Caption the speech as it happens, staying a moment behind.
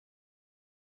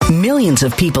Millions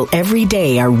of people every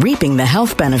day are reaping the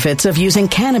health benefits of using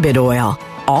cannabis oil,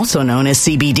 also known as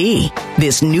CBD.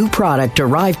 This new product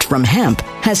derived from hemp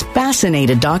has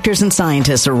fascinated doctors and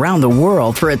scientists around the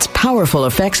world for its powerful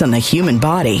effects on the human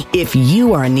body. If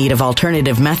you are in need of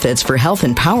alternative methods for health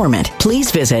empowerment, please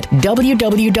visit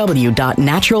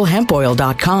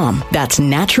www.naturalhempoil.com. That's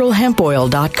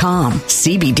naturalhempoil.com.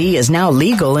 CBD is now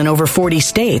legal in over 40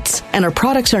 states, and our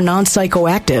products are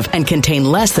non-psychoactive and contain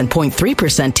less than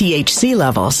 0.3% THC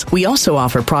levels. We also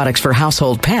offer products for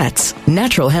household pets.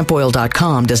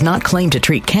 Naturalhempoil.com does not claim to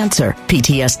treat cancer,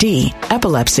 PTSD,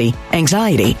 epilepsy,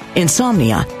 anxiety,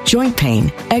 insomnia, joint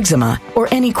pain, eczema, or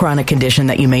any chronic condition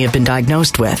that you may have been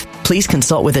diagnosed with. Please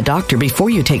consult with a doctor before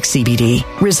you take CBD.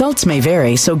 Results may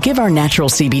vary, so give our natural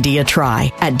CBD a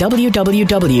try at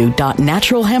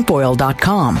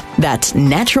www.naturalhempoil.com. That's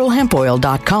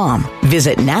naturalhempoil.com.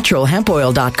 Visit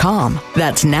naturalhempoil.com.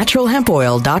 That's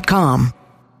naturalhempoil.com.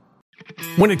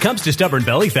 When it comes to stubborn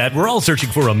belly fat, we're all searching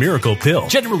for a miracle pill.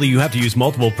 Generally, you have to use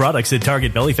multiple products that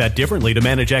target belly fat differently to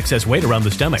manage excess weight around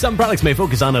the stomach. Some products may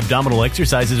focus on abdominal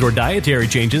exercises or dietary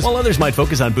changes, while others might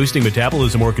focus on boosting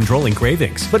metabolism or controlling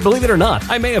cravings. But believe it or not,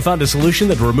 I may have found a solution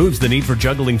that removes the need for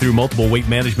juggling through multiple weight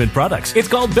management products. It's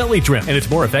called Belly Trim, and it's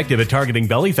more effective at targeting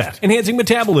belly fat, enhancing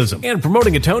metabolism, and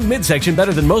promoting a toned midsection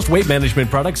better than most weight management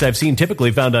products I've seen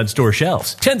typically found on store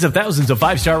shelves. Tens of thousands of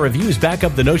 5-star reviews back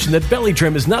up the notion that Belly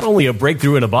Trim is not only a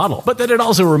breakthrough in a bottle, but that it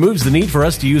also removes the need for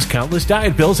us to use countless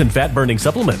diet pills and fat-burning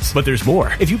supplements. But there's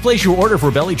more. If you place your order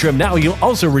for Belly Trim now, you'll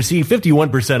also receive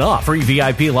 51% off, free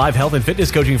VIP live health and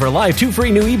fitness coaching for life, 2 free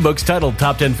new ebooks titled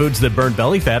Top 10 Foods That Burn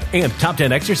Belly Fat and Top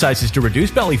 10 Exercises to Reduce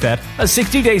Belly Fat, a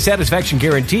 60-day satisfaction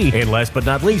guarantee, and last but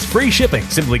not least, free shipping.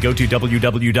 Simply go to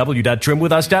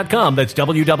www.trimwithus.com. That's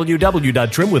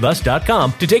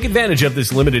www.trimwithus.com to take advantage of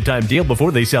this limited time deal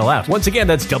before they sell out. Once again,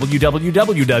 that's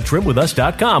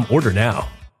www.trimwithus.com. Order now.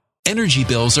 Energy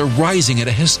bills are rising at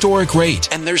a historic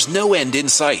rate, and there's no end in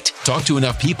sight. Talk to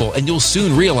enough people, and you'll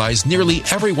soon realize nearly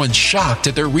everyone's shocked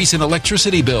at their recent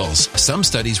electricity bills. Some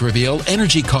studies reveal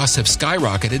energy costs have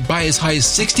skyrocketed by as high as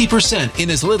 60%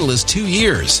 in as little as 2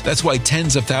 years. That's why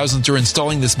tens of thousands are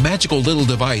installing this magical little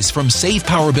device from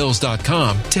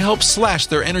SavePowerBills.com to help slash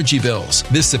their energy bills.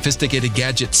 This sophisticated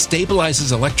gadget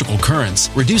stabilizes electrical currents,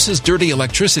 reduces dirty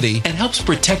electricity, and helps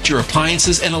protect your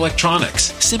appliances and electronics.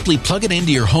 Simply plug it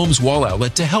into your home's wall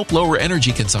outlet to help lower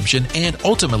energy consumption and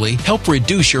ultimately help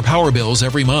reduce your power bills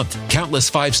every month.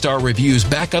 Countless 5-star reviews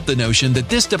back up the notion that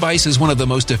this device is one of the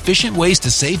most efficient ways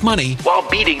to save money while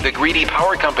beating the greedy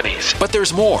power companies. But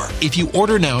there's more. If you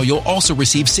order now, you'll also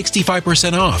receive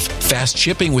 65% off, fast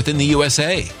shipping within the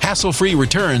USA, hassle-free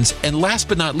returns, and last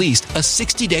but not least, a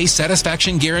 60-day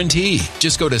satisfaction guarantee.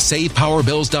 Just go to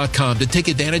SavePowerBills.com to take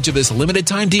advantage of this limited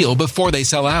time deal before they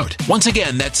sell out. Once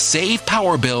again, that's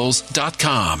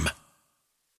SavePowerBills.com.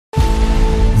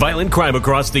 Violent crime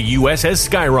across the U.S. has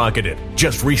skyrocketed.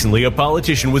 Just recently, a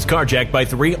politician was carjacked by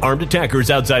 3 armed attackers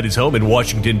outside his home in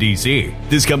Washington, D.C.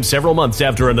 This comes several months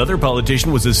after another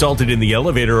politician was assaulted in the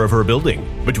elevator of her building.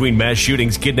 Between mass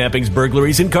shootings, kidnappings,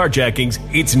 burglaries, and carjackings,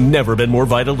 it's never been more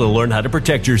vital to learn how to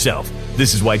protect yourself.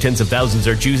 This is why tens of thousands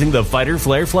are choosing the Fighter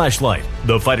Flare flashlight.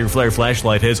 The Fighter Flare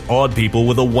flashlight has awed people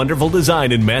with a wonderful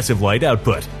design and massive light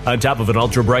output. On top of an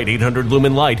ultra-bright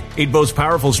 800-lumen light, it boasts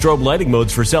powerful strobe lighting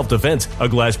modes for self-defense, a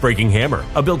glass-breaking hammer,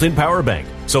 a built-in power bank,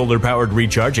 solar-powered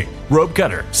recharging, rope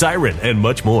cutter, siren, and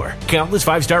much more. Countless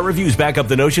 5-star reviews back up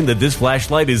the notion that this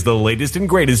flashlight is the latest and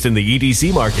greatest in the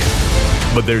EDC market.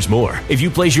 But there's more. If you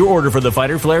place your order for the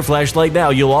Fighter Flare flashlight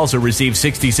now, you'll also receive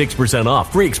 66%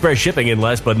 off, free express shipping, and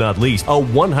last but not least, a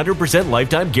 100%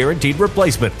 lifetime guaranteed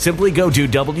replacement. Simply go to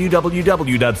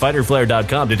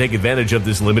www.fighterflare.com to take advantage of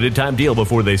this limited time deal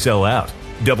before they sell out.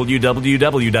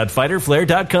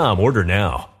 www.fighterflare.com. Order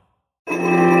now.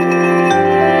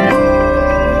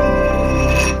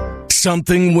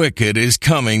 Something wicked is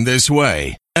coming this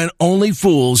way, and only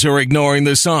fools are ignoring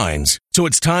the signs. So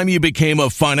it's time you became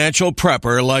a financial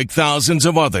prepper like thousands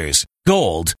of others.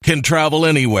 Gold can travel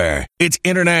anywhere. It's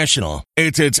international.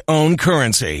 It's its own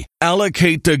currency.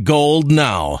 Allocate to gold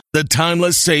now, the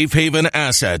timeless safe haven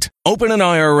asset. Open an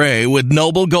IRA with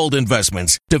Noble Gold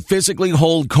Investments to physically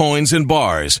hold coins and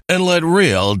bars and let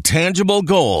real, tangible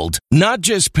gold, not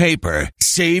just paper,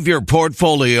 Save your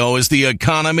portfolio as the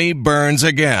economy burns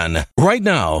again. Right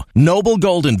now, Noble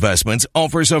Gold Investments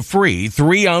offers a free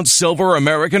 3-ounce silver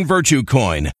American Virtue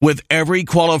coin with every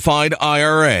qualified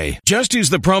IRA. Just use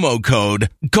the promo code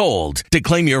GOLD to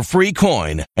claim your free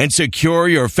coin and secure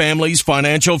your family's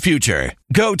financial future.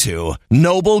 Go to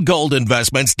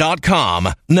noblegoldinvestments.com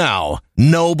now.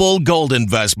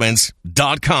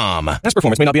 noblegoldinvestments.com. Past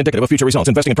performance may not be indicative of future results.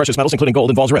 Investing in precious metals, including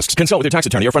gold, involves risks. Consult with your tax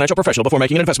attorney or financial professional before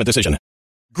making an investment decision.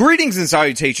 Greetings and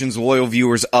salutations, loyal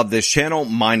viewers of this channel.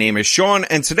 My name is Sean,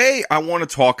 and today I want to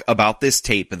talk about this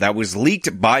tape that was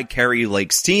leaked by Kari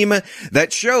Lake's team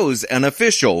that shows an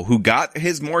official who got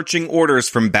his marching orders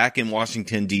from back in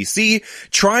Washington, D.C.,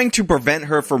 trying to prevent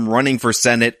her from running for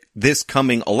Senate this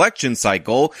coming election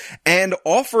cycle and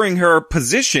offering her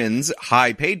positions,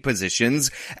 high-paid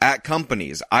positions, at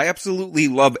companies. I absolutely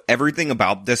love everything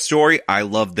about this story. I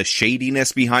love the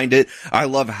shadiness behind it. I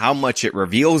love how much it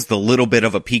reveals the little bit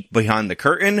of a peek behind the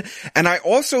curtain. And I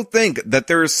also think that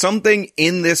there is something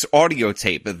in this audio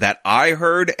tape that I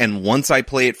heard, and once I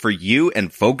play it for you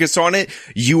and focus on it,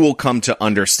 you will come to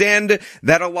understand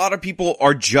that a lot of people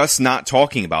are just not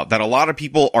talking about, that a lot of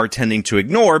people are tending to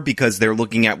ignore because they're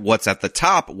looking at what's at the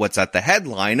top, what's at the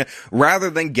headline,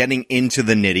 rather than getting into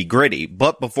the nitty gritty.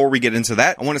 But before we get into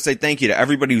that, I want to say thank you to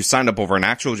everybody who signed up over on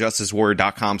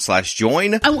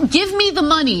actualjusticewarrior.com/join. Give me the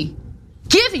money.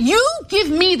 Give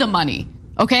me the money.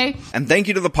 Okay? And thank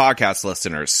you to the podcast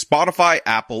listeners, Spotify,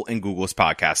 Apple, and Google's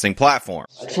podcasting platform.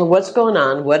 So what's going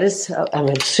on? I'm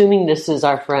assuming this is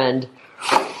our friend.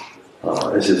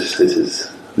 This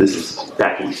is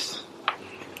back east.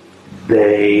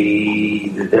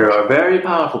 There are very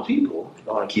powerful people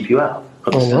that want to keep you out.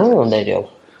 I know they do.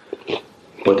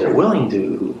 But they're willing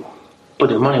to put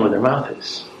their money where their mouth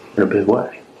is in a big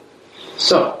way.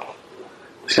 So,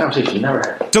 this conversation never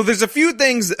happened. So there's a few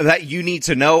things that you need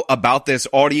to know about this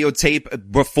audio tape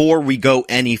before we go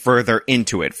any further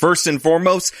into it. First and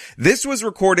foremost, this was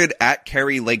recorded at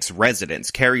Kari Lake's residence.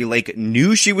 Kari Lake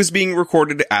knew she was being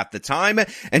recorded at the time,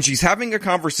 and she's having a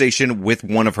conversation with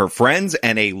one of her friends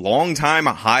and a longtime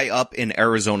high up in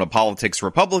Arizona politics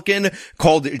Republican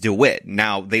called DeWitt.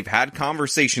 Now, they've had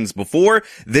conversations before.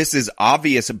 This is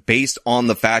obvious based on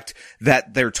the fact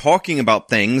that they're talking about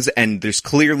things, and there's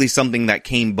clearly something that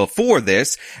came before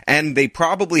this, and they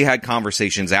probably had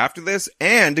conversations after this,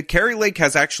 and Kari Lake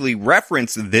has actually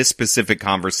referenced this specific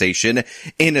conversation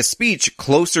in a speech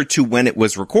closer to when it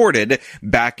was recorded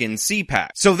back in CPAC.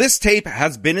 So this tape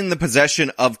has been in the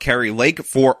possession of Kari Lake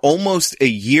for almost a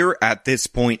year at this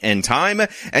point in time,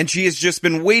 and she has just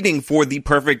been waiting for the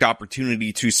perfect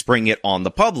opportunity to spring it on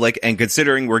the public, and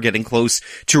considering we're getting close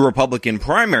to Republican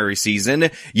primary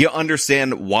season, you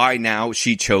understand why now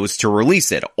she chose to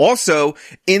release it. Also,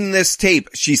 in this tape,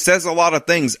 she says a lot of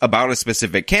things about a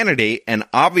specific candidate, and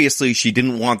obviously she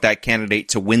didn't want that candidate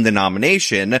to win the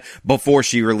nomination before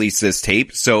she released this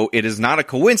tape, so it is not a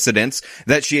coincidence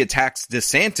that she attacks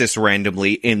DeSantis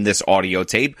randomly in this audio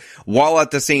tape, while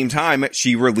at the same time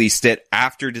she released it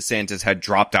after DeSantis had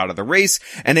dropped out of the race,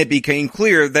 and it became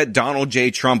clear that Donald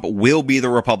J. Trump will be the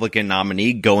Republican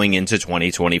nominee going into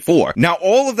 2024. Now,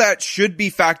 all of that should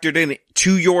be factored in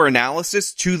to your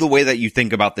analysis, to the way that you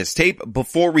think about this tape,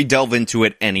 before we delve into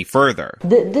it any further.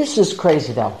 This is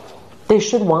crazy, though. They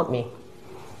should want me.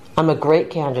 I'm a great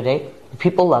candidate.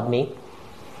 People love me.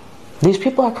 These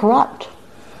people are corrupt.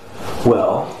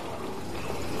 Well,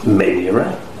 maybe you're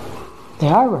right. They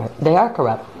are right. They are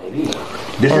corrupt. Maybe.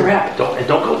 This never happened.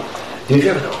 Don't go. Do you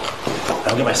ever know?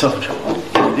 I'll get myself in trouble.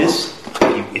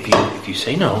 If you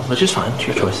say no, which is fine, it's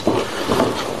your choice.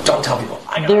 Don't tell people.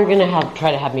 They're gonna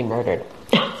try to have me murdered.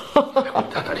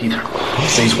 Not either.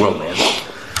 Today's world, man.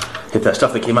 If that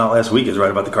stuff that came out last week is right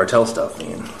about the cartel stuff, I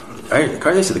mean,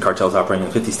 they said the cartel's operating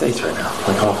in 50 states right now,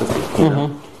 like all 50. You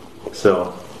know?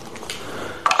 So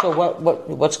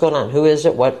what's going on? Who is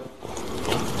it? What?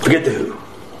 Forget the who.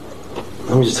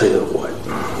 Let me just tell you the what.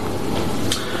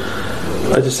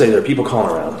 Let's just say there are people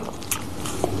calling around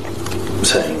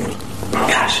saying,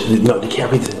 "Gosh, no, you can't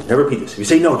repeat this. Never repeat this. If you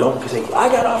say no, don't. If you say I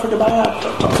got offered to buy out,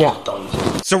 don't use it."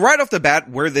 So right off the bat,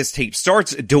 where this tape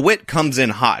starts, DeWitt comes in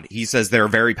hot. He says there are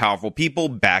very powerful people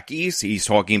back east. He's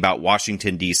talking about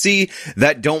Washington, D.C.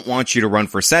 that don't want you to run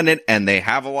for Senate, and they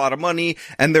have a lot of money,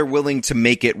 and they're willing to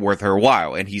make it worth her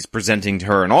while. And he's presenting to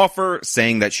her an offer,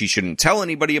 saying that she shouldn't tell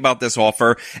anybody about this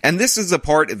offer, and this is the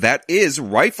part that is,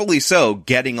 rightfully so,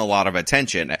 getting a lot of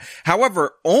attention.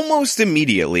 However, almost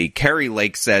immediately, Kari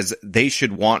Lake says, they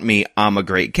should want me, I'm a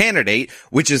great candidate,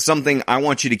 which is something I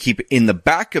want you to keep in the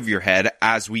back of your head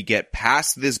as as we get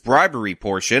past this bribery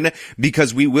portion,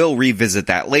 because we will revisit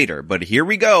that later. But here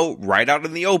we go, right out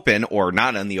in the open, or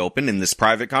not in the open, in this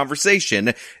private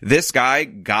conversation. This guy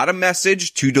got a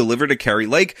message to deliver to Kari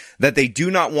Lake that they do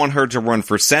not want her to run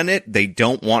for Senate, they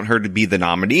don't want her to be the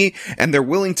nominee, and they're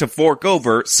willing to fork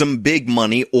over some big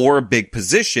money or a big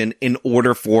position in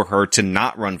order for her to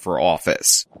not run for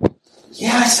office.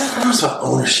 Yeah, I don't know, it's about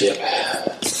ownership.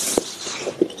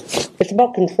 It's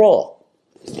about control.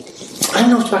 I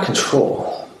know it's about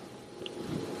control.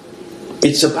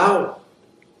 It's about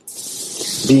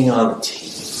being on the team.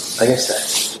 I guess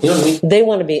that. You know what I mean? They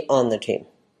want to be on the team.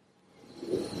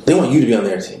 They want you to be on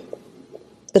their team.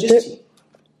 But just team.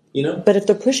 You know? But if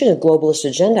they're pushing a globalist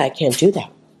agenda, I can't do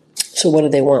that. So what do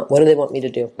they want? What do they want me to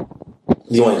do?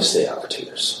 They want you to stay out for 2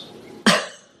 years.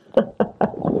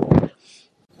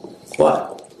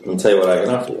 But, let me tell you what I can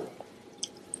offer you.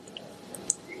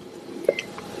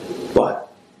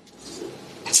 But,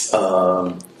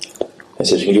 I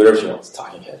said, you can do whatever you want. It's a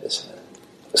talking head, isn't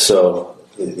it? So,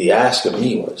 the ask of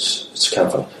me was, it's kind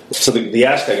of funny. So the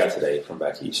ask I got today from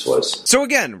back east was... So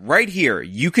again, right here,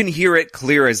 you can hear it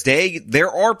clear as day.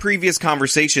 There are previous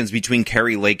conversations between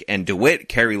Kari Lake and DeWitt,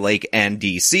 Kari Lake and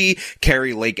DC,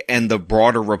 Kari Lake and the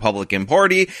broader Republican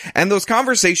Party, and those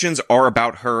conversations are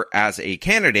about her as a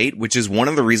candidate, which is one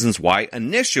of the reasons why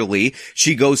initially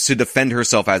she goes to defend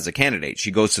herself as a candidate.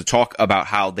 She goes to talk about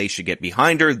how they should get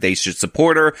behind her, they should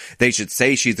support her, they should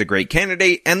say she's a great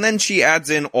candidate, and then she adds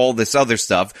in all this other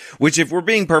stuff, which, if we're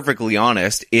being perfectly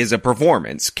honest, is a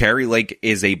performance. Kari Lake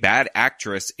is a bad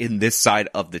actress in this side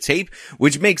of the tape,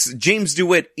 which makes James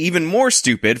DeWitt even more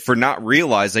stupid for not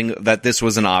realizing that this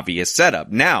was an obvious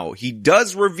setup. Now, he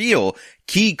does reveal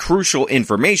key crucial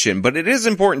information, but it is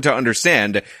important to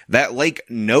understand that Lake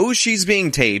knows she's being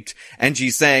taped, and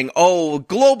she's saying, oh,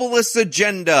 globalist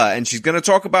agenda, and she's going to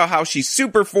talk about how she's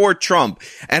super for Trump,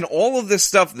 and all of this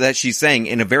stuff that she's saying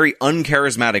in a very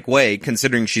uncharismatic way,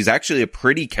 considering she's actually a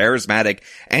pretty charismatic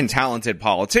and talented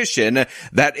politician.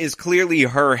 That is clearly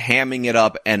her hamming it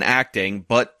up and acting,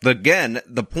 but again,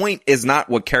 the point is not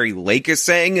what Kari Lake is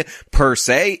saying, per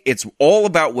se. It's all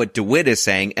about what DeWitt is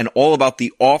saying, and all about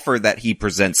the offer that he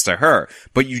presents to her.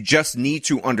 But you just need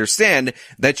to understand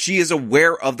that she is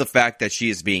aware of the fact that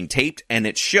she is being taped, and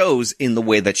it shows in the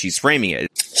way that she's framing it.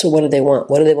 So what do they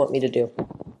want? What do they want me to do?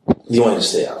 They want you to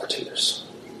stay out for 2 years.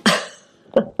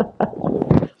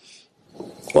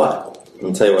 But, let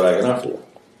me tell you what I can offer you.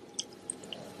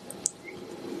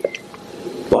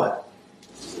 But,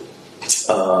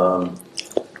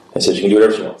 I said, you can do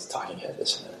whatever you want. It's a talking head,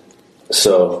 isn't it?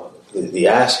 So, the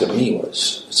ask of me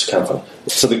was, it's kind of funny.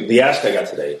 So the ask I got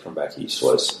today from back east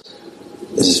was,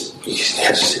 is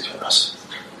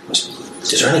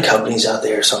there any companies out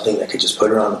there or something that could just put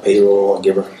her on the payroll and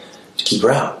keep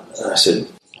her out? And I said,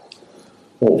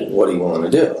 well, what are you willing to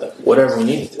do? Like, whatever we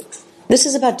need to do. This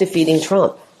is about defeating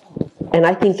Trump. And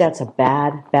I think that's a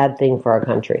bad, bad thing for our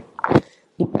country.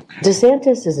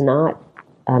 DeSantis is not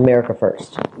America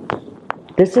First.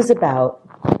 This is about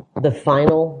the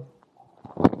final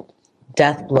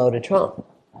death blow to Trump.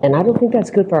 And I don't think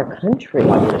that's good for our country.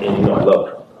 And you know I love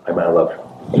Trump. I love Trump.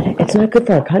 It's not good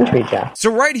for our country, Jeff. So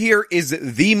right here is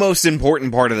the most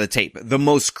important part of the tape. The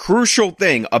most crucial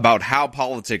thing about how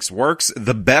politics works,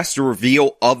 the best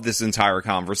reveal of this entire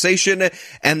conversation,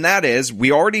 and that is,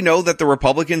 we already know that the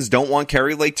Republicans don't want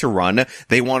Kari Lake to run.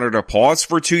 They want her to pause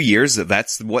for 2 years.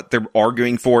 That's what they're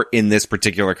arguing for in this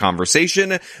particular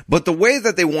conversation. But the way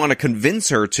that they want to convince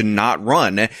her to not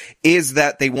run is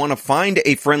that they want to find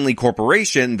a friendly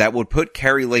corporation that would put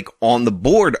Kari Lake on the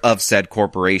board of said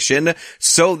corporation,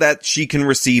 so that she can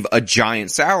receive a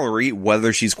giant salary,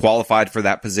 whether she's qualified for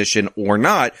that position or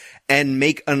not, and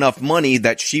make enough money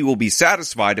that she will be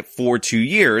satisfied for 2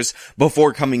 years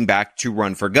before coming back to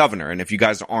run for governor. And if you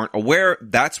guys aren't aware,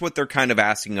 that's what they're kind of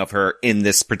asking of her in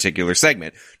this particular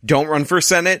segment. Don't run for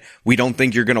Senate. We don't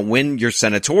think you're going to win your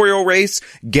senatorial race.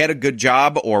 Get a good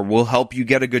job, or we'll help you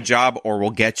get a good job, or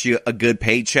we'll get you a good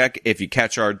paycheck if you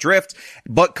catch our drift.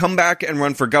 But come back and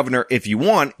run for governor if you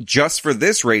want. Just for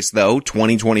this race, though,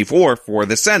 2024 for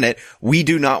the Senate, we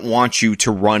do not want you to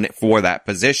run for that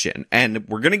position. And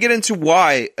we're going to get into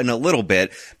why in a little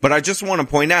bit, but I just want to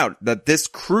point out that this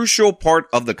crucial part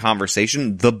of the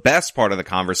conversation, the best part of the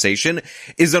conversation,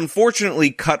 is unfortunately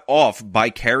cut off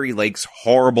by Kari Lake's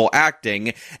horrible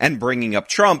acting and bringing up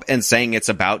Trump and saying it's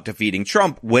about defeating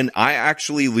Trump, when I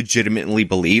actually legitimately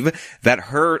believe that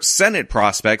her Senate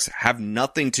prospects have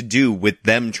nothing to do with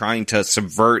them trying to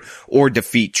subvert or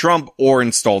defeat Trump or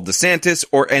install DeSantis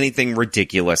or anything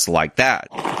ridiculous like that.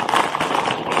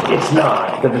 It's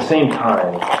not. But at the same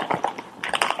time,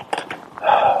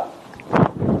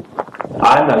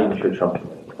 I'm not even sure Trump can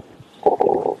win again.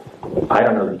 I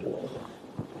don't know that he can win again.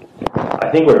 I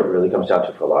think what it really comes down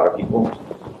to for a lot of people,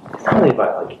 it's not really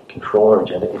about like control or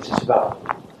agenda. It's just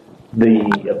about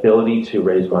the ability to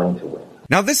raise money to win.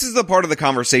 Now, this is the part of the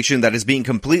conversation that is being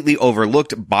completely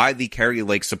overlooked by the Kari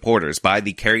Lake supporters, by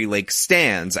the Kari Lake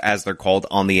stans, as they're called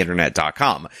on the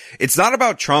internet.com. It's not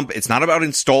about Trump. It's not about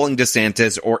installing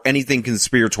DeSantis or anything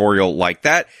conspiratorial like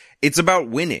that. It's about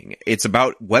winning. It's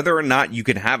about whether or not you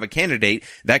can have a candidate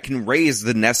that can raise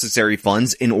the necessary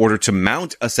funds in order to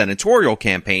mount a senatorial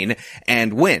campaign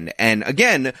and win. And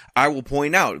again, I will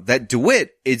point out that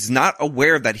DeWitt is not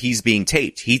aware that he's being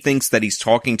taped. He thinks that he's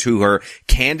talking to her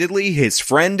candidly, his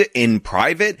friend, in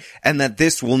private, and that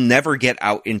this will never get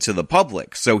out into the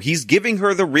public. So he's giving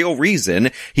her the real reason.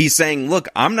 He's saying, look,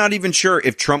 I'm not even sure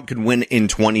if Trump can win in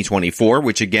 2024,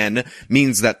 which again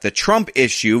means that the Trump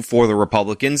issue for the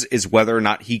Republicans is whether or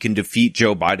not he can defeat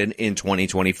Joe Biden in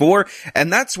 2024.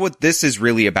 And that's what this is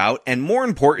really about. And more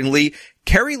importantly,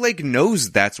 Kari Lake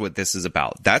knows that's what this is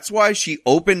about. That's why she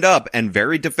opened up and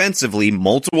very defensively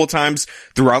multiple times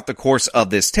throughout the course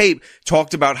of this tape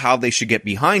talked about how they should get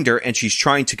behind her, and she's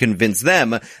trying to convince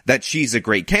them that she's a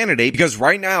great candidate, because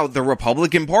right now the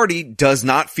Republican Party does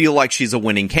not feel like she's a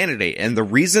winning candidate. And the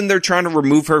reason they're trying to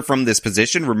remove her from this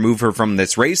position, remove her from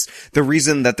this race, the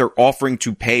reason that they're offering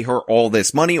to pay her all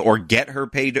this money or get her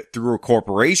paid through a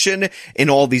corporation in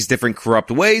all these different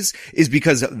corrupt ways is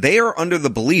because they are under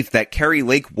the belief that Kari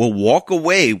Lake will walk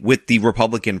away with the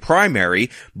Republican primary,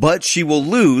 but she will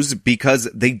lose because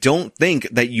they don't think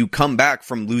that you come back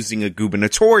from losing a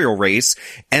gubernatorial race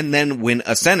and then win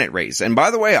a Senate race. And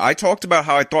by the way, I talked about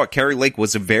how I thought Kari Lake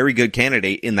was a very good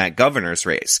candidate in that governor's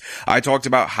race. I talked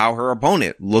about how her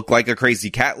opponent looked like a crazy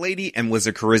cat lady and was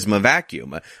a charisma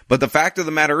vacuum. But the fact of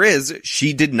the matter is,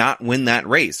 she did not win that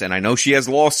race. And I know she has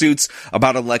lawsuits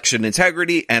about election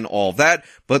integrity and all that,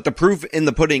 but the proof in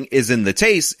the pudding is in the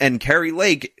taste, and Kari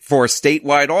Lake, for a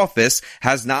statewide office,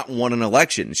 has not won an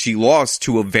election. She lost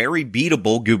to a very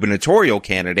beatable gubernatorial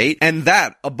candidate, and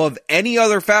that, above any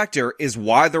other factor, is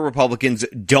why the Republicans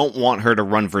don't want her to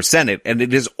run for Senate. And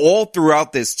it is all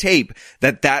throughout this tape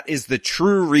that is the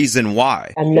true reason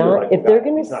why. I'm not, if they're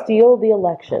going to steal the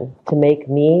election to make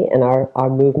me and our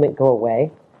movement go away,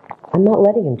 I'm not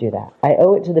letting them do that. I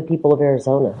owe it to the people of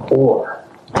Arizona Or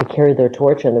to carry their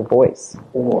torch and their voice.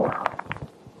 Or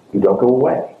you don't go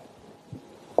away,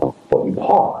 but you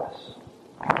pause.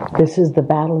 This is the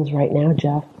battle is right now,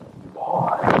 Jeff. You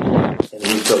pause. And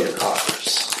refill your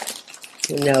coffers.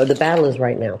 No, the battle is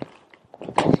right now.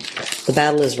 The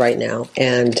battle is right now,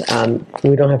 and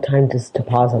we don't have time to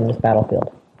pause on this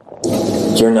battlefield.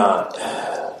 You're not.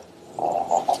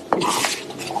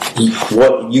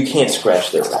 You can't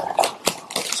scratch their back.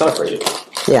 It's not for you.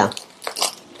 Yeah.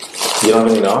 You don't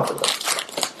have anything to offer them.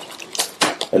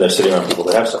 And they're sitting around people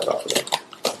that have stuff to offer them.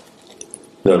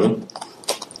 You know what I mean?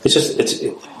 It's just,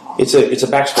 it's a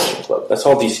back scratching club. That's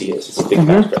all DC is. It's a big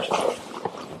back scratching club.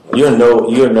 You're in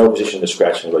no position to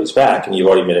scratch anybody's back, and you've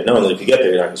already made it known that if you get there,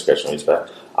 you're not going to scratch anybody's back.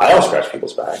 I don't scratch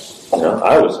people's back. You know,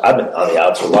 I've been on the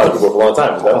outs with a lot of people for a long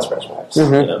time because I don't scratch backs. You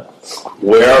know,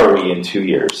 where are we in 2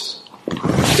 years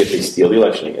if they steal the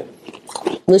election again?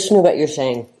 Listen to what you're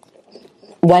saying.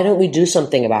 Why don't we do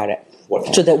something about it?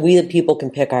 So that we the people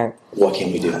can pick our... What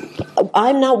can we do?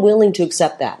 I'm not willing to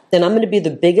accept that. Then I'm going to be the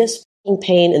biggest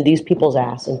pain in these people's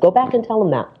ass. And go back and tell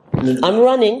them that. I'm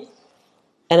running,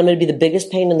 and I'm going to be the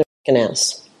biggest pain in their fucking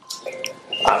ass.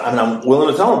 I'm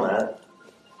willing to tell them that.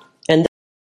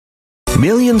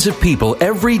 Millions of people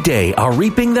every day are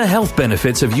reaping the health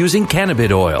benefits of using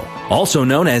cannabis oil, also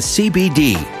known as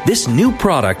CBD. This new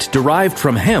product derived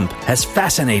from hemp has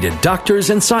fascinated doctors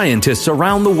and scientists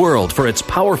around the world for its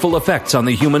powerful effects on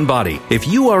the human body. If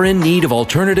you are in need of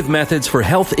alternative methods for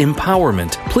health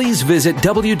empowerment, please visit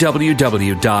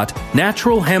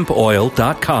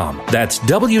www.naturalhempoil.com. That's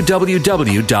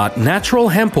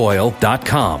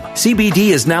www.naturalhempoil.com. CBD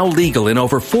is now legal in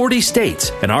over 40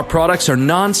 states, and our products are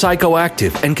non-psychoactive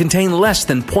and contain less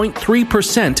than 0.3%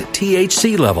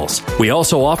 THC levels. We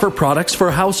also offer products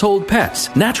for household pets.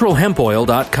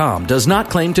 NaturalHempOil.com does not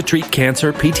claim to treat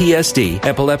cancer, PTSD,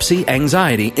 epilepsy,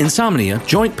 anxiety, insomnia,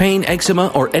 joint pain, eczema,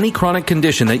 or any chronic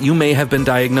condition that you may have been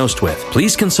diagnosed with.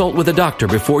 Please consult with a doctor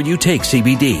before you take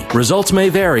CBD. Results may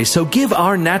vary, so give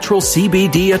our natural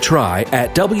CBD a try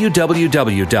at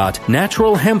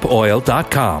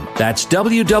www.naturalhempoil.com. That's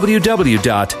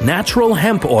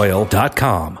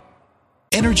www.naturalhempoil.com.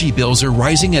 Energy bills are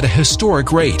rising at a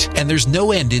historic rate, and there's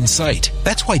no end in sight.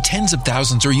 That's why tens of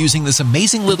thousands are using this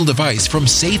amazing little device from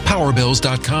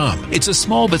SavePowerBills.com. It's a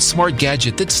small but smart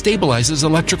gadget that stabilizes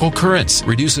electrical currents,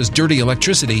 reduces dirty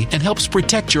electricity, and helps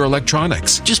protect your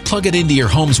electronics. Just plug it into your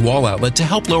home's wall outlet to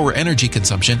help lower energy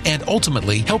consumption and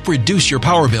ultimately help reduce your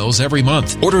power bills every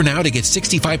month. Order now to get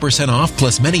 65% off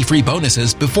plus many free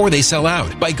bonuses before they sell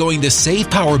out by going to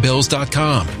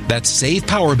SavePowerBills.com. That's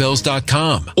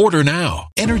SavePowerBills.com. Order now.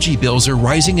 Energy bills are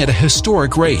rising at a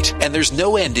historic rate, and there's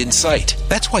no end in sight.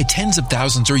 That's why tens of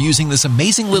thousands are using this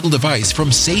amazing little device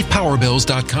from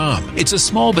SavePowerBills.com. It's a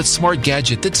small but smart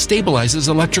gadget that stabilizes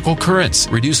electrical currents,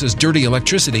 reduces dirty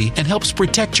electricity, and helps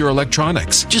protect your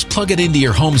electronics. Just plug it into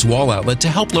your home's wall outlet to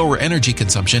help lower energy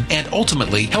consumption and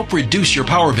ultimately help reduce your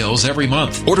power bills every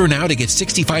month. Order now to get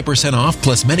 65% off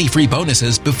plus many free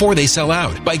bonuses before they sell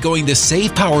out by going to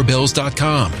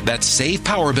SavePowerBills.com. That's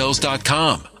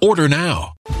SavePowerBills.com. Order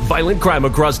now. Violent crime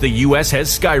across the U.S.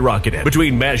 has skyrocketed.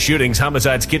 Between mass shootings,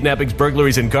 homicides, kidnappings,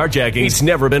 burglaries, and carjackings, it's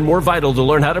never been more vital to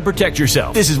learn how to protect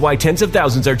yourself. This is why tens of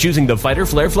thousands are choosing the Fighter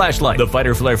Flare flashlight. The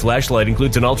Fighter Flare flashlight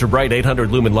includes an ultra-bright 800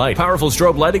 lumen light, powerful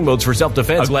strobe lighting modes for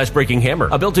self-defense, a glass-breaking hammer,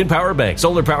 a built-in power bank,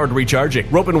 solar-powered recharging,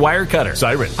 rope and wire cutter,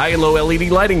 siren, high and low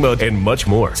LED lighting mode, and much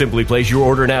more. Simply place your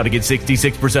order now to get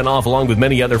 66% off along with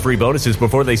many other free bonuses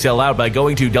before they sell out by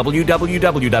going to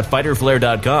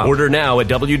www.fighterflare.com. Order now at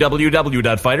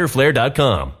www.fighterflare.com.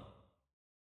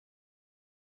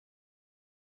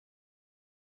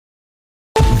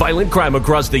 Violent crime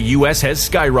across the U.S. has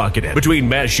skyrocketed. Between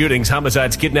mass shootings,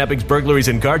 homicides, kidnappings, burglaries,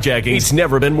 and carjackings, it's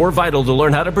never been more vital to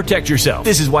learn how to protect yourself.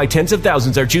 This is why tens of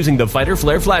thousands are choosing the Fighter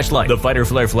Flare flashlight. The Fighter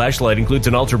Flare flashlight includes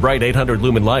an ultra-bright 800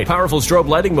 lumen light, powerful strobe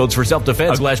lighting modes for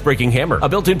self-defense, a glass-breaking hammer, a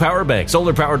built-in power bank,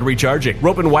 solar-powered recharging,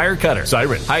 rope and wire cutter,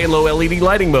 siren, high and low LED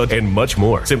lighting mode, and much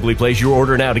more. Simply place your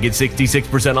order now to get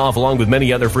 66% off along with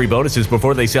many other free bonuses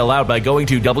before they sell out by going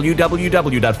to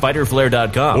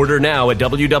www.fighterflare.com. Order now at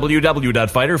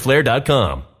www.fighterflare.com.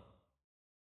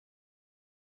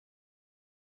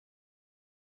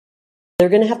 They're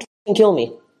going to have to kill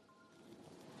me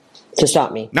to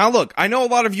stop me. Now look, I know a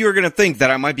lot of you are going to think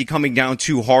that I might be coming down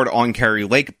too hard on Kari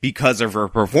Lake because of her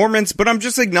performance, but I'm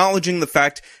just acknowledging the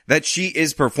fact that she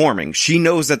is performing. She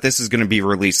knows that this is going to be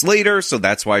released later, so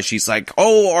that's why she's like,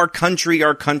 oh, our country,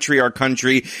 our country, our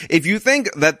country. If you think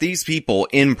that these people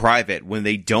in private, when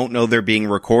they don't know they're being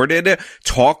recorded,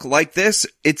 talk like this,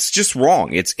 it's just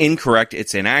wrong. It's incorrect.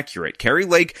 It's inaccurate. Kari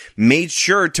Lake made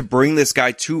sure to bring this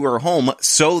guy to her home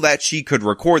so that she could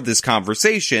record this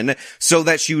conversation, so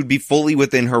that she would be fully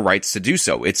within her rights to do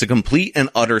so. It's a complete and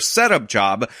utter setup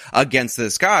job against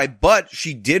this guy, but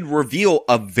she did reveal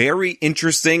a very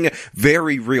interesting,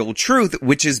 very real truth,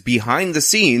 which is behind the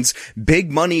scenes,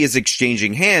 big money is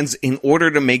exchanging hands in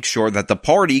order to make sure that the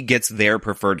party gets their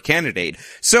preferred candidate.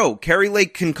 So, Kari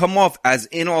Lake can come off as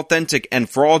inauthentic and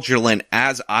fraudulent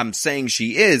as I'm saying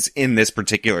she is in this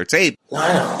particular tape.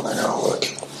 I know, look.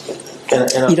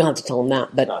 You don't have to tell them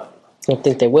that, but I don't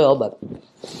think they will, but...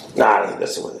 Nah, I don't think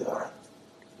that's the way they are.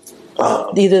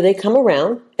 Either they come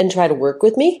around and try to work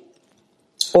with me,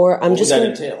 or I'm just going to...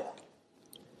 entail?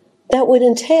 That would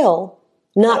entail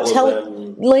not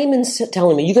telling... Layman's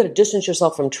telling me, you got to distance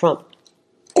yourself from Trump.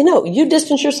 No, you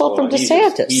distance yourself from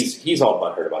DeSantis. He's all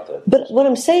butthurt about that. But what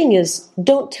I'm saying is,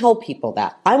 don't tell people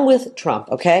that. I'm with Trump,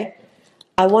 okay?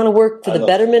 I want to work for the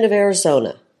betterment of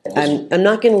Arizona. I'm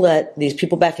not going to let these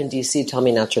people back in D.C. tell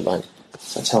me not to run.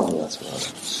 I'm telling you that's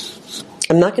what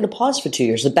I'm not going to pause for 2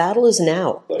 years. The battle is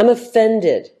now. I'm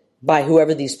offended by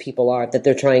whoever these people are that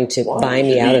they're trying to buy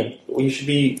me out of. Well, you should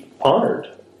be honored.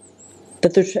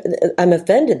 I'm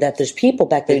offended that there's people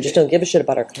back there who just don't give a shit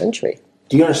about our country.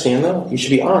 Do you understand, though? You should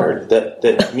be honored.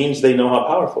 That means they know how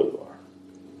powerful you are.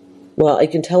 Well, I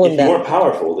can tell them that. If you weren't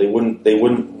powerful, they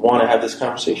wouldn't want to have this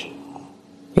conversation.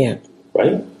 Yeah.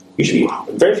 Right? You should be.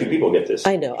 Very few people get this.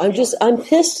 I know. I'm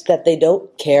pissed that they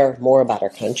don't care more about our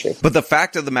country. But the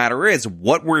fact of the matter is,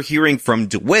 what we're hearing from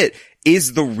DeWitt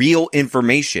is the real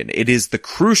information. It is the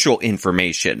crucial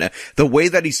information. The way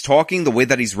that he's talking, the way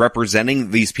that he's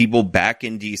representing these people back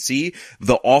in DC,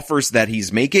 the offers that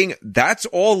he's making, that's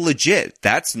all legit.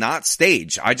 That's not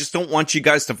staged. I just don't want you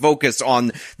guys to focus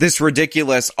on this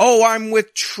ridiculous, oh, I'm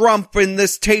with Trump in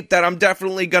this tape that I'm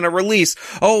definitely gonna release.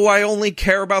 Oh, I only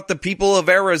care about the people of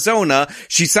Arizona.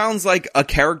 She sounds like a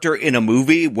character in a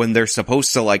movie when they're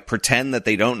supposed to like pretend that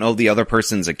they don't know the other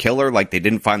person's a killer, like they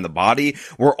didn't find the body,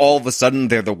 where all of a a sudden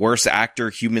they're the worst actor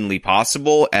humanly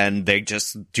possible, and they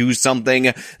just do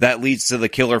something that leads to the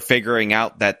killer figuring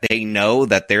out that they know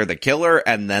that they're the killer,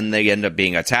 and then they end up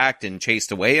being attacked and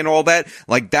chased away and all that.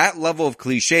 Like, that level of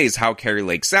cliche is how Kari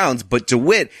Lake sounds, but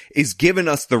DeWitt is giving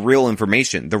us the real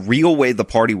information, the real way the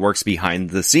party works behind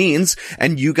the scenes,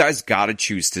 and you guys gotta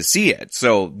choose to see it.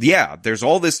 So, yeah, there's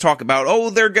all this talk about, oh,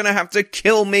 they're gonna have to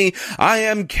kill me, I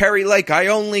am Kari Lake, I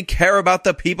only care about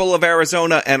the people of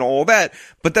Arizona, and all that,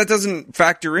 but that doesn't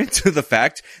factor into the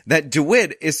fact that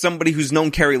DeWitt is somebody who's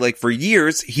known Kari Lake for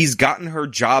years. He's gotten her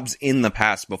jobs in the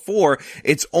past before.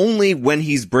 It's only when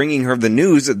he's bringing her the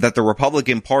news that the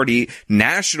Republican Party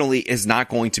nationally is not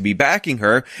going to be backing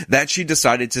her that she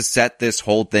decided to set this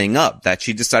whole thing up, that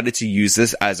she decided to use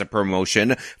this as a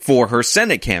promotion for her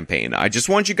Senate campaign. I just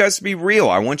want you guys to be real.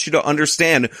 I want you to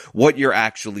understand what you're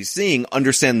actually seeing,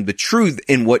 understand the truth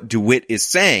in what DeWitt is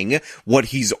saying, what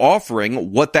he's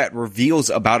offering, what that reveals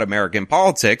about American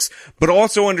politics, but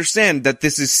also understand that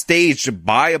this is staged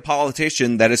by a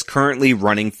politician that is currently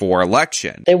running for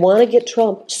election. They want to get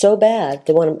Trump so bad.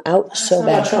 They want him out so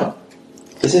bad. Trump.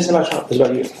 This isn't about Trump. It's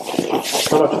about you.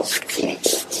 It's not about Trump.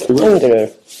 It's about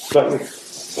you.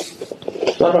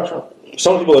 It's not about Trump.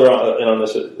 Some people that are in on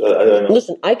this.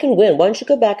 Listen, I can win. Why don't you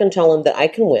go back and tell them that I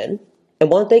can win? And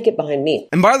why don't they get behind me?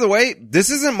 And by the way, this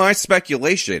isn't my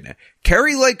speculation.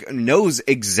 Kari Lake knows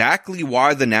exactly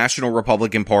why the National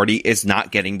Republican Party is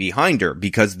not getting behind her,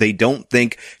 because they don't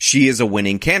think she is a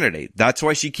winning candidate. That's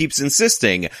why she keeps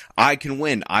insisting, I can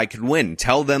win, I can win.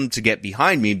 Tell them to get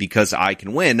behind me because I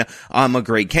can win. I'm a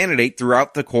great candidate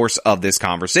throughout the course of this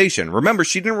conversation. Remember,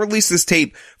 she didn't release this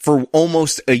tape for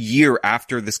almost a year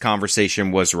after this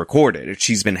conversation was recorded.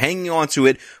 She's been hanging on to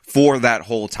it for that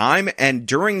whole time, and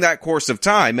during that course of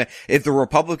time, if the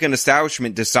Republican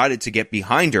establishment decided to get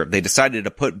behind her, they decided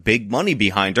to put big money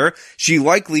behind her, she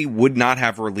likely would not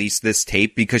have released this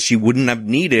tape because she wouldn't have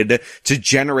needed to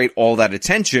generate all that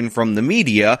attention from the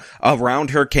media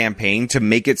around her campaign to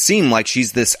make it seem like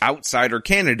she's this outsider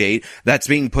candidate that's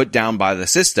being put down by the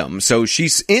system. So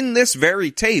she's in this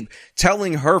very tape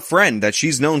telling her friend that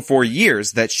she's known for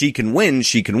years that she can win,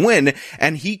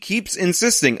 and he keeps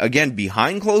insisting, again,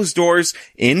 behind closed doors,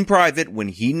 in private, when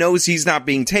he knows he's not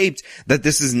being taped, that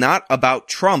this is not about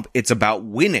Trump, it's about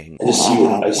winning.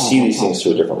 I see these things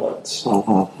through a different lens.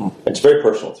 It's very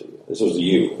personal to you. This was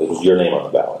you. This was your name on the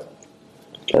ballot.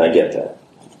 And I get that.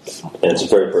 And it's a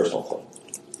very personal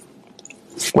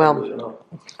thing. Well,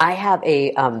 I have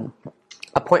a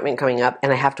appointment coming up,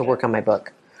 and I have to work on my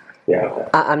book. Yeah, okay.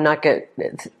 I'm not good.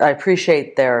 I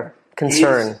appreciate their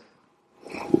concern.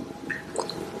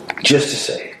 Just to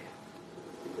say,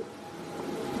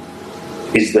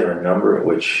 is there a number at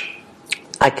which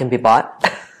I can be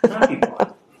bought? Not be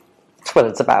bought. That's what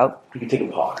it's about. You can take a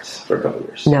pause for a couple of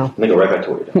years. No. And then go right back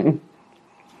to what you're doing.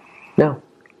 No.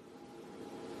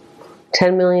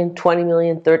 10 million, 20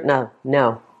 million, 30,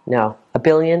 no. A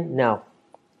billion, no.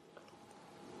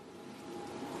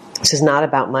 This is not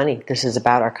about money. This is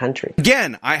about our country.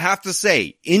 Again, I have to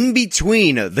say, in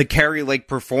between the Kari Lake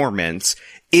performance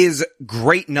is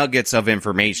great nuggets of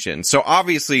information. So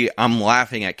obviously I'm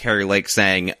laughing at Kari Lake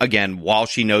saying, again, while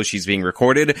she knows she's being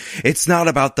recorded, it's not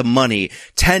about the money.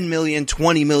 10 million,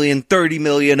 20 million, 30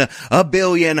 million, a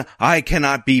billion. I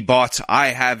cannot be bought. I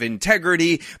have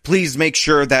integrity. Please make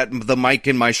sure that the mic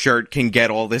in my shirt can get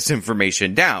all this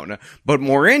information down. But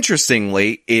more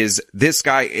interestingly is this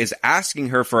guy is asking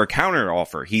her for a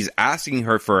counteroffer. He's asking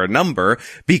her for a number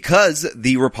because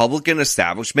the Republican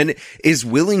establishment is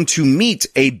willing to meet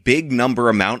a big number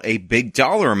amount, a big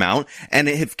dollar amount. And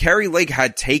if Kari Lake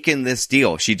had taken this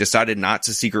deal, she decided not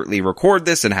to secretly record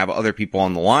this and have other people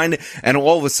on the line, and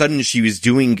all of a sudden she was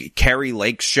doing Kari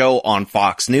Lake's show on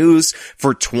Fox News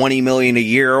for 20 million a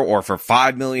year or for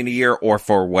 5 million a year or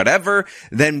for whatever,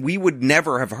 then we would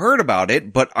never have heard about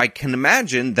it. But I can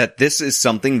imagine that this is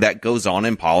something that goes on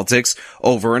in politics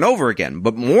over and over again.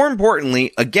 But more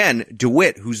importantly, again,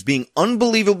 DeWitt, who's being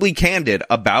unbelievably candid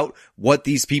about what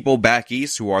these people back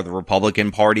east, who are the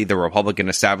Republican Party, the Republican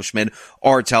establishment,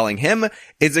 are telling him,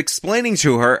 is explaining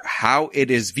to her how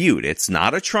it is viewed. It's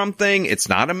not a Trump thing. It's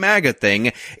not a MAGA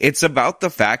thing. It's about the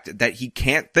fact that he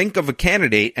can't think of a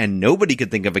candidate, and nobody can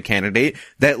think of a candidate,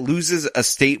 that loses a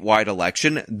statewide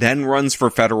election, then runs for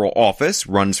federal office,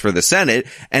 runs for the Senate,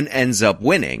 and ends up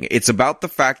winning. It's about the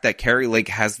fact that Kari Lake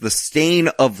has the stain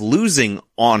of losing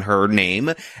on her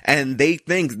name, and they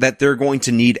think that they're going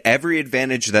to need every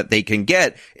advantage that they can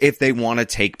get if they want to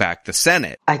take back the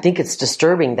Senate. I think it's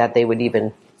disturbing that they would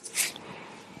even,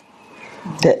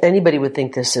 that anybody would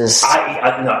think this is...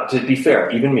 No, to be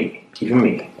fair, even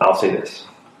me, I'll say this.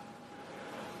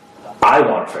 I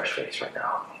want a fresh face right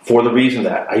now. for the reason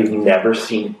that I've never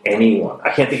seen anyone,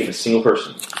 I can't think of a single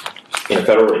person in a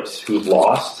federal race who's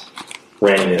lost,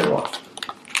 ran in and won.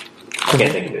 I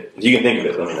can't think of it. If you can think of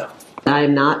it, let me know. I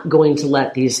am not going to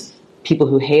let these people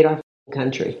who hate our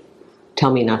country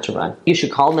tell me not to run. You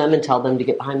should call them and tell them to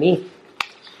get behind me.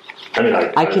 I mean,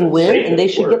 I can win, and they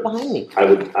should get behind me. I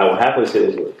will happily say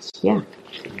those words. Yeah.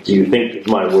 Do you think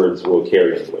my words will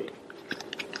carry any weight?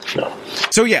 No.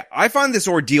 So yeah, I find this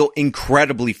ordeal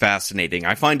incredibly fascinating.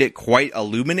 I find it quite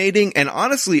illuminating and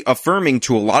honestly affirming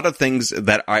to a lot of things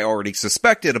that I already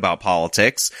suspected about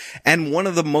politics. And one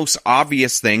of the most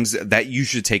obvious things that you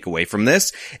should take away from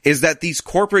this is that these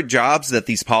corporate jobs that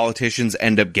these politicians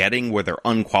end up getting where they're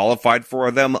unqualified for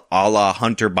them, a la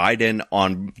Hunter Biden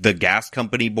on the gas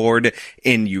company board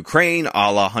in Ukraine,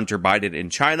 a la Hunter Biden in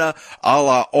China, a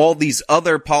la all these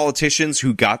other politicians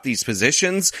who got these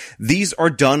positions, these are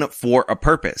done for a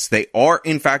purpose. They are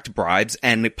in fact bribes,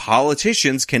 and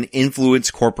politicians can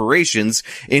influence corporations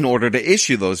in order to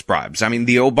issue those bribes. I mean,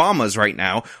 the Obamas right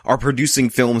now are producing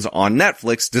films on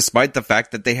Netflix despite the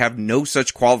fact that they have no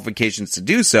such qualifications to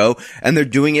do so, and they're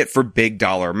doing it for big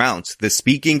dollar amounts. The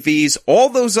speaking fees, all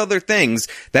those other things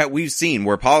that we've seen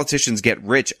where politicians get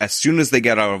rich as soon as they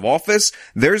get out of office,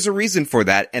 there's a reason for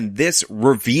that, and this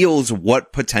reveals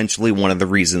what potentially one of the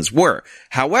reasons were.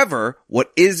 However,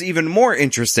 what is even more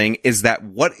interesting is that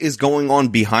what is going on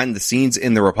behind the scenes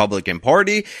in the Republican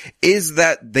Party is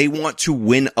that they want to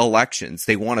win elections.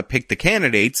 They want to pick the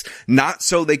candidates, not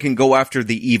so they can go after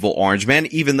the evil orange man,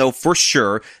 even though for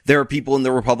sure there are people in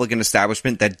the Republican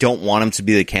establishment that don't want him to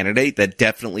be the candidate, that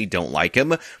definitely don't like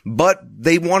him, but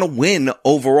they want to win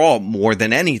overall more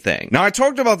than anything. Now, I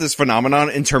talked about this phenomenon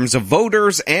in terms of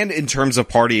voters and in terms of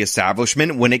party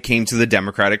establishment when it came to the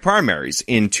Democratic primaries.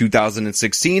 In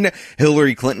 2016,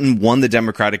 Hillary Clinton won the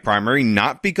Democratic primary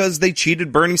not because they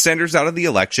cheated Bernie Sanders out of the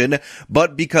election,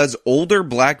 but because older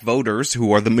black voters,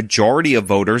 who are the majority of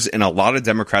voters in a lot of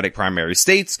Democratic primary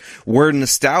states, were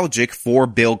nostalgic for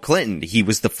Bill Clinton. He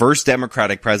was the first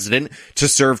Democratic president to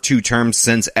serve 2 terms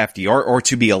since FDR, or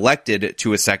to be elected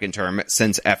to a second term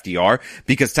since FDR,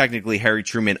 because technically Harry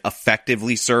Truman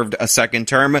effectively served a second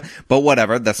term, but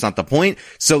whatever, that's not the point.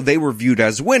 So they were viewed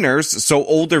as winners, so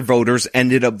older voters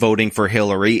ended up voting for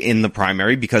Hillary in the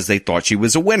primary because they thought she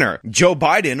was a winner. Joe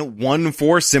Biden won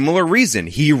for a similar reason.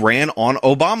 He ran on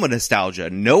Obama nostalgia.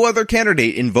 No other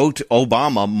candidate invoked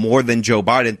Obama more than Joe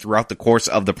Biden throughout the course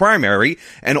of the primary,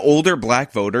 and older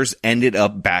black voters ended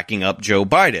up backing up Joe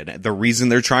Biden. The reason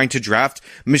they're trying to draft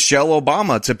Michelle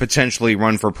Obama to potentially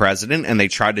run for president, and they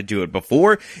tried to do it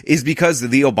before, is because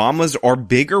the Obamas are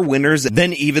bigger winners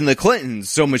than even the Clintons.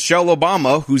 So Michelle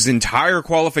Obama, whose entire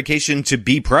qualification to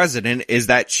be president is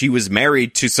that she was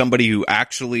married to somebody who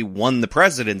actually won the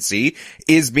presidency,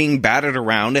 is being batted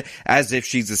around as if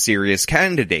she's a serious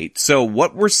candidate. So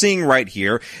what we're seeing right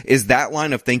here is that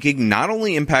line of thinking not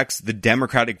only impacts the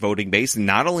Democratic voting base,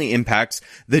 not only impacts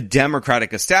the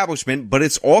Democratic establishment, but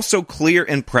it's also clear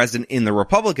and present in the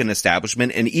Republican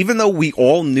establishment. And even though we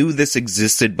all knew this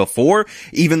existed before,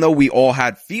 even though we all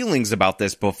had feelings about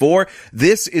this before,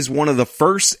 this is one of the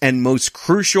first and most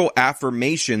crucial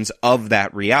affirmations of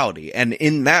that reality. And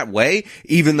in that way,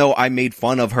 even though I made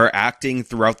fun of her acting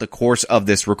throughout the course of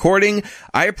this recording,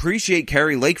 I appreciate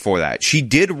Kari Lake for that. She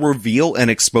did reveal and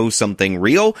expose something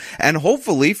real, and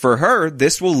hopefully for her,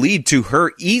 this will lead to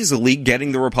her easily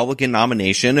getting the Republican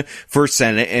nomination for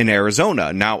Senate in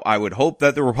Arizona. Now, I would hope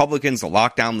that the Republicans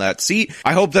lock down that seat.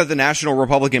 I hope that the National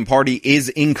Republican Party is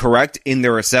incorrect in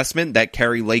their assessment that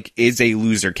Kari Lake is a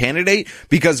loser candidate,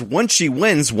 because once she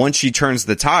wins, once she turns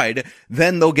the tide,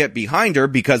 then they'll get behind her,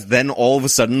 because then all of a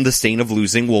sudden the stain of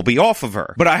losing will be off of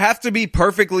her. But I have to be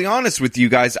perfectly honest with you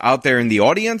guys out there in the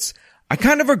audience. I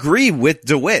kind of agree with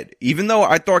DeWitt. Even though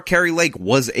I thought Kari Lake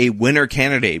was a winner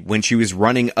candidate when she was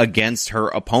running against her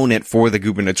opponent for the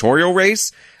gubernatorial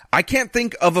race, I can't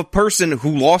think of a person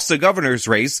who lost the governor's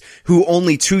race who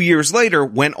only 2 years later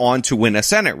went on to win a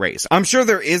Senate race. I'm sure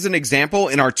there is an example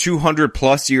in our 200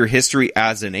 plus year history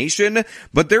as a nation,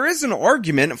 but there is an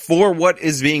argument for what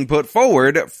is being put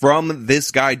forward from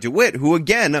this guy DeWitt, who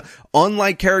again,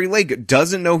 unlike Kari Lake,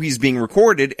 doesn't know he's being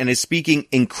recorded and is speaking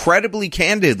incredibly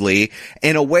candidly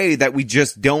in a way that we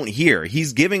just don't hear.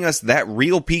 He's giving us that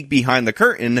real peek behind the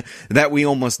curtain that we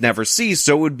almost never see,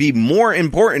 so it would be more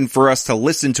important for us to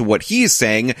listen to to what he's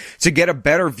saying to get a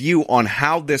better view on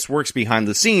how this works behind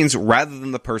the scenes rather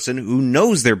than the person who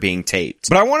knows they're being taped.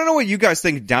 But I want to know what you guys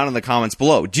think down in the comments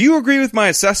below. Do you agree with my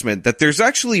assessment that there's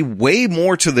actually way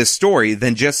more to this story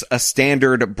than just a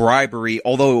standard bribery,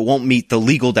 although it won't meet the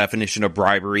legal definition of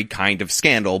bribery kind of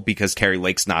scandal because Kari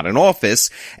Lake's not in office,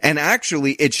 and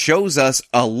actually it shows us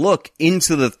a look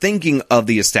into the thinking of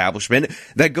the establishment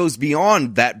that goes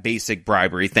beyond that basic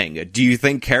bribery thing. Do you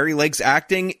think Kari Lake's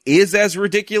acting is as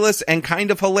ridiculous and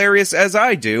kind of hilarious as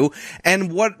I do?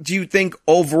 And what do you think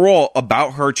overall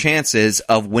about her chances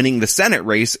of winning the Senate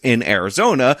race in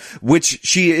Arizona, which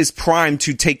she is primed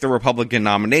to take the Republican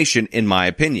nomination, in my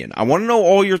opinion? I want to know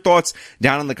all your thoughts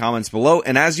down in the comments below.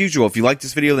 And as usual, if you like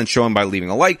this video, then show them by leaving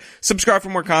a like, subscribe for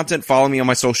more content, follow me on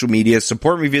my social media,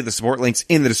 support me via the support links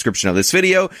in the description of this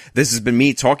video. This has been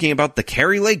me talking about the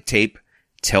Kari Lake tape.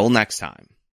 Till next time.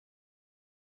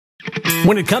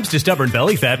 When it comes to stubborn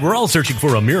belly fat, we're all searching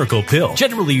for a miracle pill.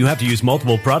 Generally, you have to use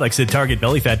multiple products that target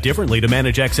belly fat differently to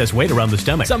manage excess weight around the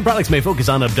stomach. Some products may focus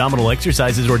on abdominal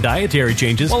exercises or dietary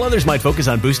changes, while others might focus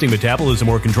on boosting metabolism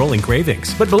or controlling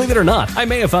cravings. But believe it or not, I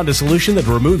may have found a solution that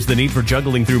removes the need for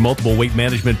juggling through multiple weight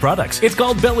management products. It's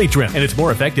called Belly Trim, and it's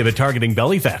more effective at targeting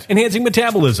belly fat, enhancing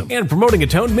metabolism, and promoting a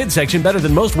toned midsection better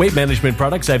than most weight management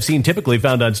products I've seen typically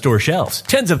found on store shelves.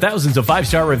 Tens of thousands of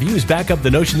 5-star reviews back up the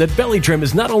notion that Belly Trim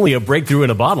is not only a breakthrough in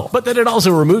a bottle, but that it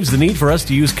also removes the need for us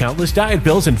to use countless diet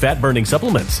pills and fat-burning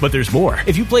supplements. But there's more.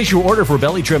 If you place your order for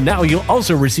Belly Trim now, you'll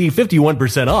also receive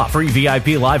 51% off, free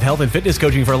VIP live health and fitness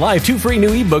coaching for life, 2 free new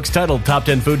ebooks titled Top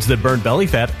 10 Foods That Burn Belly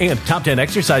Fat and Top 10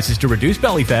 Exercises to Reduce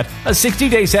Belly Fat, a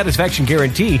 60-day satisfaction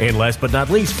guarantee, and last but not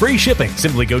least, free shipping.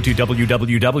 Simply go to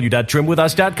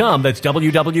www.trimwithus.com. That's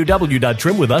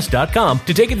www.trimwithus.com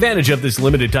to take advantage of this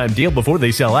limited time deal before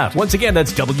they sell out. Once again,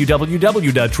 that's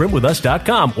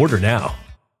www.trimwithus.com. Order now.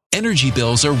 Energy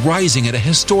bills are rising at a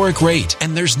historic rate,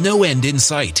 and there's no end in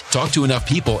sight. Talk to enough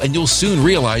people, and you'll soon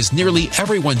realize nearly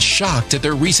everyone's shocked at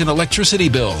their recent electricity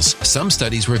bills. Some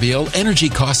studies reveal energy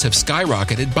costs have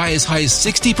skyrocketed by as high as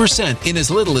 60% in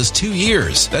as little as 2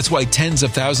 years. That's why tens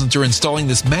of thousands are installing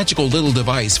this magical little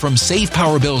device from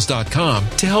SavePowerBills.com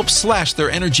to help slash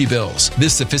their energy bills.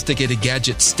 This sophisticated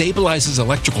gadget stabilizes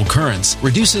electrical currents,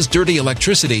 reduces dirty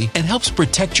electricity, and helps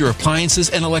protect your appliances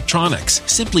and electronics.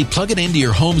 Simply plug it into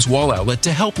your home's wall outlet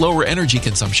to help lower energy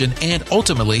consumption and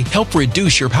ultimately help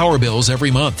reduce your power bills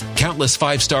every month. Countless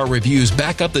 5-star reviews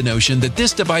back up the notion that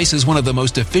this device is one of the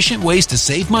most efficient ways to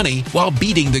save money while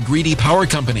beating the greedy power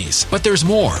companies. But there's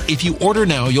more. If you order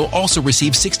now, you'll also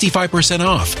receive 65%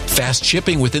 off, fast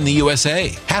shipping within the USA,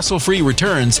 hassle-free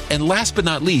returns, and last but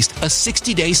not least, a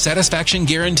 60-day satisfaction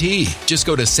guarantee. Just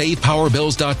go to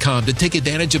SavePowerBills.com to take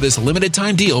advantage of this limited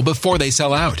time deal before they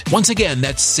sell out. Once again,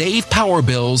 that's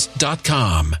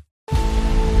SavePowerBills.com.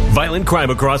 Violent crime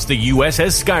across the U.S.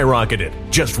 has skyrocketed.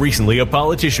 Just recently, a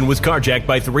politician was carjacked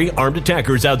by 3 armed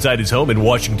attackers outside his home in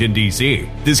Washington, D.C.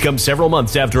 This comes several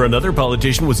months after another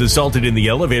politician was assaulted in the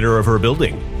elevator of her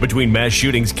building. Between mass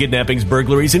shootings, kidnappings,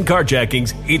 burglaries, and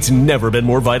carjackings, it's never been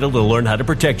more vital to learn how to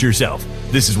protect yourself.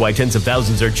 This is why tens of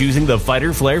thousands are choosing the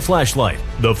Fighter Flare flashlight.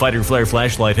 The Fighter Flare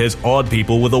flashlight has awed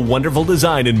people with a wonderful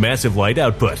design and massive light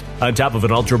output. On top of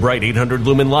an ultra-bright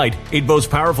 800-lumen light, it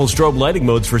boasts powerful strobe lighting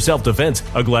modes for self-defense,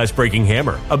 a glass-breaking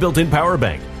hammer, a built-in power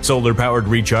bank, solar-powered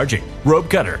recharging, rope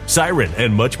cutter, siren,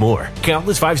 and much more.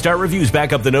 Countless 5-star reviews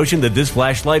back up the notion that this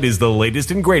flashlight is the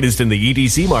latest and greatest in the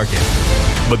EDC market.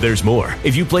 But there's more.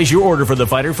 If you place your order for the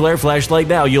Fighter Flare flashlight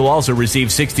now, you'll also receive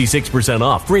 66%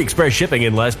 off, free express shipping,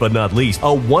 and last but not least, a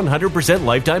 100%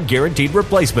 lifetime guaranteed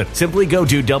replacement. Simply go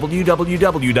to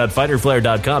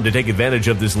www.fighterflare.com to take advantage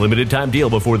of this limited time deal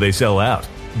before they sell out.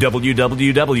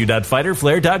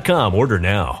 www.fighterflare.com. Order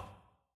now.